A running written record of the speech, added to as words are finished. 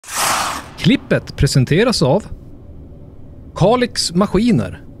Klippet presenteras av Kalix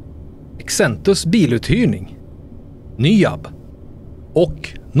Maskiner, Exentus biluthyrning, Nyab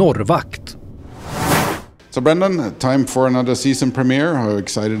och Norrvakt. So Brendan, time for another season premiere. How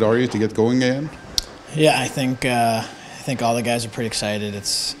excited are you to get going again? Yeah, I think all the guys are pretty excited.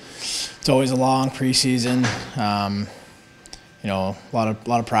 It's always a long preseason. A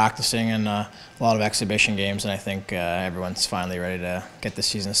lot of practicing and a lot of exhibition games, and I think everyone's finally ready to get the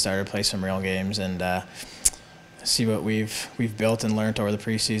season started, play some real games, and see what we've built and learned over the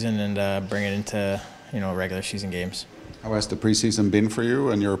preseason, and bring it into regular season games. How has the preseason been for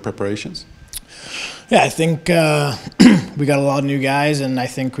you and your preparations? Yeah, I think we got a lot of new guys, and I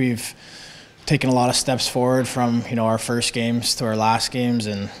think we've taken a lot of steps forward from our first games to our last games,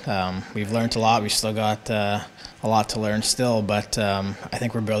 and we've learned a lot. We still got a lot to learn still, but I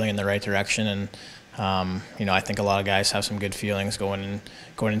think we're building in the right direction, and I think a lot of guys have some good feelings going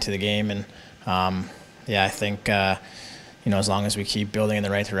into the game, and I think as long as we keep building in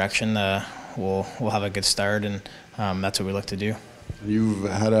the right direction, we'll have a good start, and that's what we look to do. You've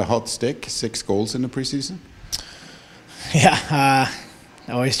had a hot stick, 6 goals in the preseason. Yeah,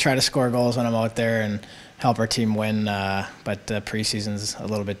 I always try to score goals when I'm out there and help our team win, but preseason's a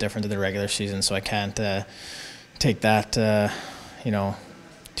little bit different than the regular season, so I can't take that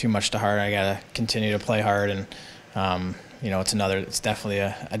too much to heart. I gotta continue to play hard, and it's definitely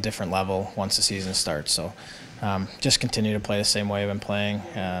a different level once the season starts. So just continue to play the same way I've been playing,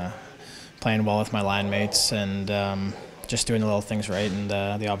 playing well with my line mates, and just doing the little things right, and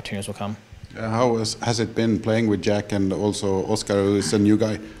the opportunities will come. How has it been playing with Jack and also Oscar, who is a new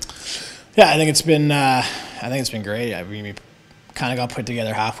guy? Yeah, I think it's been great. I mean, we kind of got put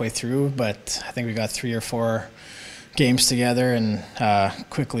together halfway through, but I think we got 3 or 4 games together and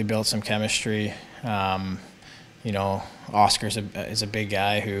quickly built some chemistry. Oscar is a big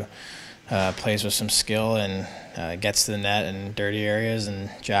guy who plays with some skill and gets to the net in dirty areas, and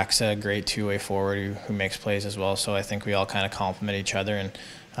Jack's a great two-way forward who makes plays as well. So I think we all kind of complement each other, and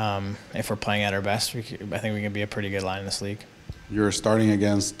if we're playing at our best, I think we can be a pretty good line in this league. You're starting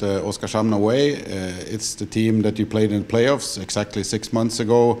against Oskarhamn away. It's the team that you played in the playoffs exactly 6 months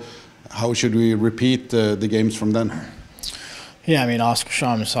ago. How should we repeat the games from then? Yeah, I mean,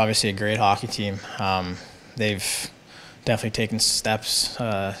 Oskarhamn is obviously a great hockey team. They've definitely taken steps,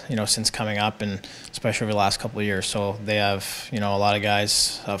 since coming up, and especially over the last couple of years. So they have, a lot of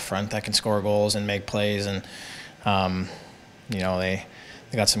guys up front that can score goals and make plays, and they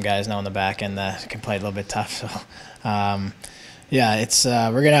got some guys now in the back end that can play a little bit tough. So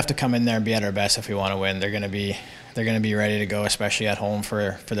we're gonna have to come in there and be at our best if we want to win. They're gonna be ready to go, especially at home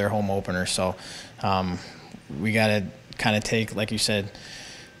for their home opener. So we got to kind of take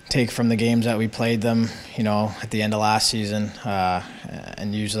from the games that we played them, at the end of last season,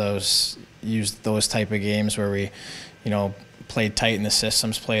 and use those type of games where we, played tight in the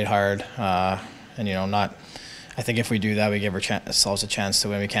systems, played hard, I think if we do that, we give ourselves a chance to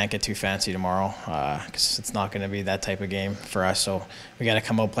win. We can't get too fancy tomorrow, because it's not going to be that type of game for us. So we got to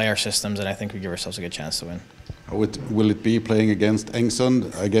come out, play our systems, and I think we give ourselves a good chance to win. Will it be playing against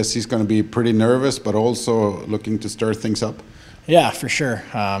Engsund? I guess he's going to be pretty nervous, but also looking to stir things up. Yeah, for sure.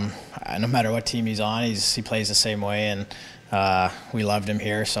 No matter what team he's on, he plays the same way, and we loved him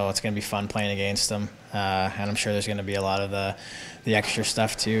here, so it's going to be fun playing against him. And I'm sure there's going to be a lot of the extra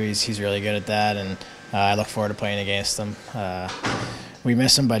stuff too. He's really good at that, and I look forward to playing against him. We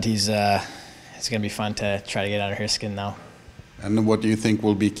miss him, but it's going to be fun to try to get under his skin now. And what do you think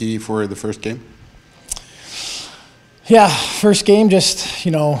will be key for the first game? Yeah, first game, just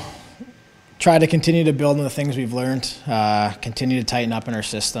try to continue to build on the things we've learned, continue to tighten up in our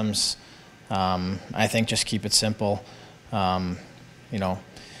systems. I think just keep it simple, not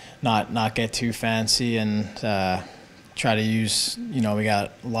get too fancy, and try to use, we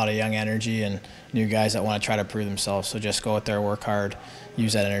got a lot of young energy and new guys that want to try to prove themselves. So just go out there, work hard,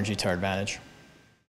 use that energy to our advantage.